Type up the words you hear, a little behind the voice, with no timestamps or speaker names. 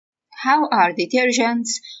How are detergents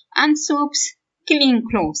and soaps clean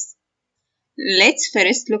clothes? Let's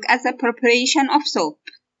first look at the preparation of soap.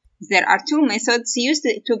 There are two methods used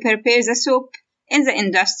to prepare the soap in the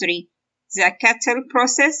industry, the kettle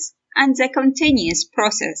process and the continuous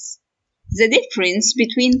process. The difference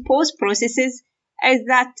between both processes is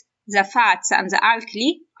that the fats and the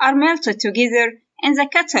alkali are melted together in the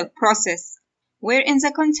kettle process, where in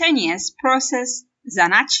the continuous process, the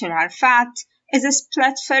natural fat is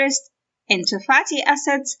split first into fatty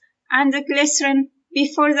acids and glycerin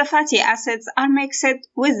before the fatty acids are mixed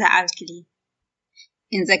with the alkali.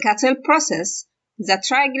 In the kettle process, the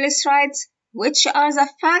triglycerides, which are the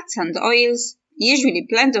fats and oils, usually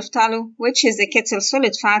blend of tallow, which is the kettle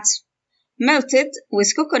solid fats, melted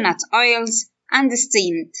with coconut oils and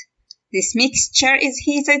steamed. This mixture is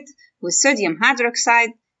heated with sodium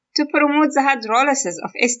hydroxide to promote the hydrolysis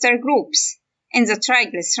of ester groups in the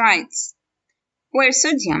triglycerides, where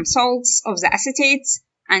sodium salts of the acetates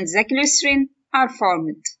and the glycerin are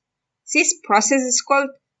formed. This process is called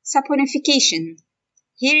saponification.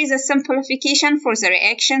 Here is a simplification for the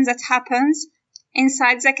reaction that happens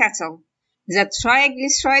inside the kettle. The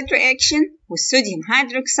triglyceride reaction with sodium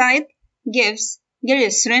hydroxide gives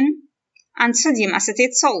glycerin and sodium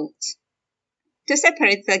acetate salt. To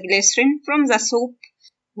separate the glycerin from the soap,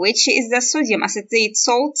 which is the sodium acetate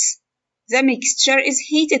salts, the mixture is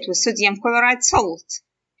heated with sodium chloride salt,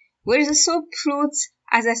 where the soap floats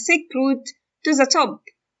as a thick fluid to the top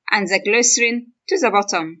and the glycerin to the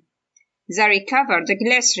bottom. The recovered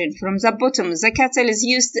glycerin from the bottom of the kettle is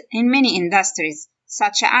used in many industries,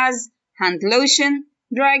 such as hand lotion,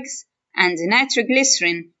 drugs, and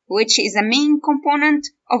nitroglycerin, which is a main component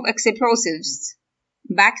of explosives.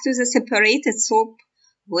 Back to the separated soap,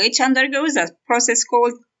 which undergoes a process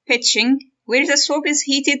called pitching, where the soap is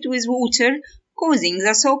heated with water, causing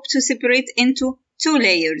the soap to separate into two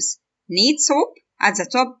layers, neat soap at the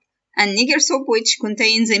top and nigger soap, which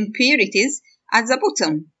contains impurities at the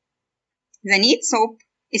bottom. The neat soap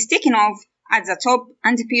is taken off at the top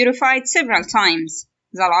and purified several times.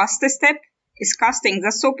 The last step is casting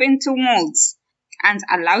the soap into molds and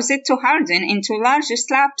allows it to harden into large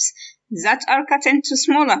slabs that are cut into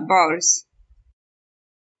smaller bars.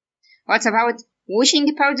 What about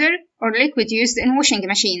washing powder or liquid used in washing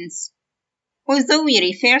machines? Although we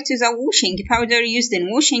refer to the washing powder used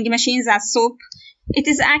in washing machines as soap, it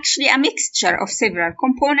is actually a mixture of several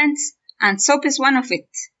components, and soap is one of it.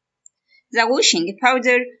 The washing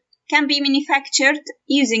powder can be manufactured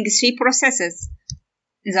using three processes.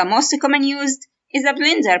 The most common used is the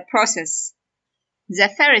blender process. The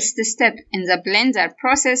first step in the blender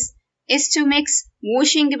process is to mix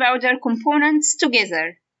washing powder components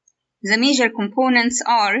together. The major components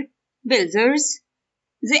are builders.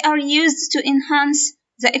 They are used to enhance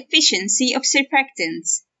the efficiency of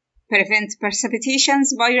surfactants, prevent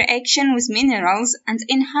precipitations by reaction with minerals, and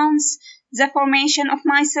enhance the formation of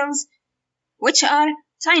micelles, which are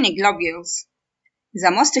tiny globules. The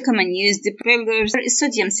most common used builders is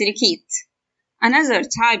sodium silicate. Another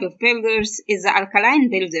type of builders is the alkaline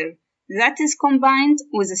builder that is combined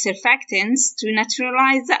with the surfactants to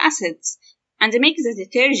neutralize the acids and make the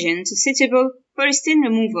detergent suitable for stain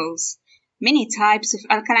removals. Many types of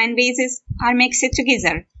alkaline bases are mixed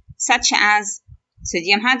together, such as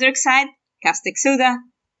sodium hydroxide, caustic soda,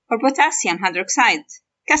 or potassium hydroxide,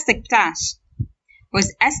 caustic potash,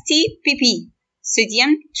 with STPP,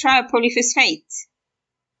 sodium tripolyphosphate.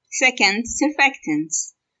 Second,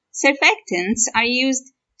 surfactants. Surfactants are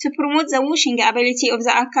used to promote the washing ability of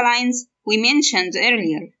the alkalines we mentioned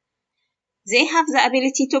earlier. They have the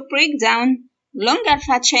ability to break down longer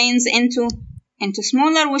fat chains into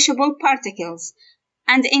smaller washable particles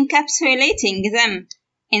and encapsulating them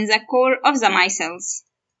in the core of the micelles.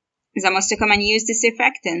 The most common used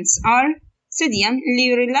surfactants are sodium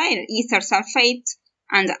lauryl ether sulfate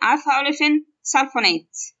and alpha-olefin sulfonate.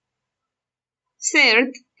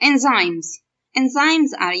 Third, enzymes.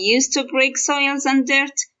 Enzymes are used to break soils and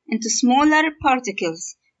dirt into smaller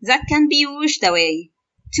particles that can be washed away.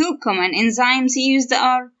 Two common enzymes used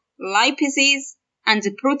are lipase and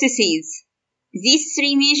protease. These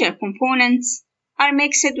three major components are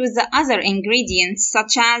mixed with the other ingredients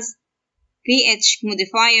such as pH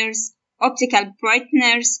modifiers, optical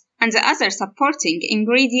brighteners, and the other supporting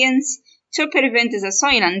ingredients to prevent the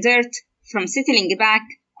soil and dirt from settling back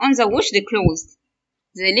on the washed clothes.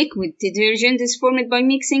 The liquid detergent is formed by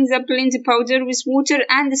mixing the blend powder with water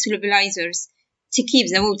and solubilizers to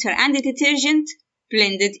keep the water and the detergent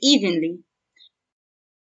blended evenly.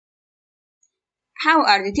 How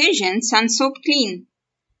are detergents and soap clean?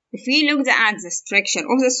 If we look at the structure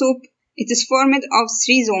of the soap, it is formed of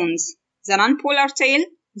three zones: the non-polar tail,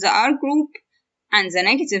 the R group, and the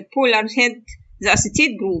negative polar head, the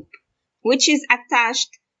acetate group, which is attached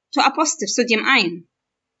to a positive sodium ion.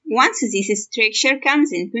 Once this structure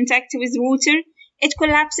comes in contact with water, it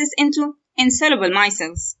collapses into insoluble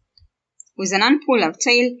micelles, with a nonpolar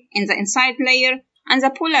tail in the inside layer and the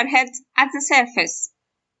polar head at the surface.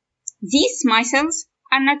 These micelles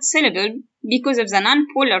are not soluble because of the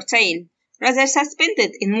nonpolar tail, rather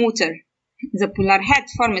suspended in water. The polar head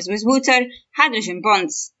forms with water hydrogen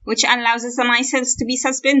bonds, which allows the micelles to be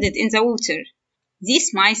suspended in the water.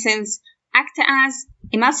 These micelles act as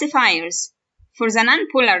emulsifiers for the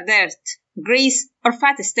nonpolar dirt, grease, or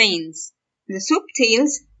fat stains. The soap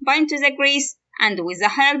tails bind to the grease and, with the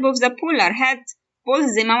help of the polar head,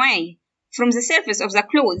 pulls them away from the surface of the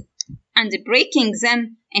cloth and breaking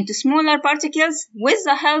them into smaller particles with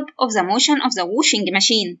the help of the motion of the washing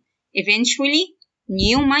machine. Eventually,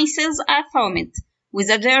 new micelles are formed with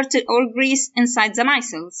the dirt or grease inside the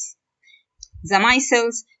micelles. The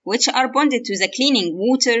micelles, which are bonded to the cleaning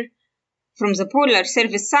water from the polar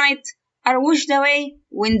surface side, are washed away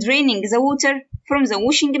when draining the water from the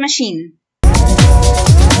washing machine.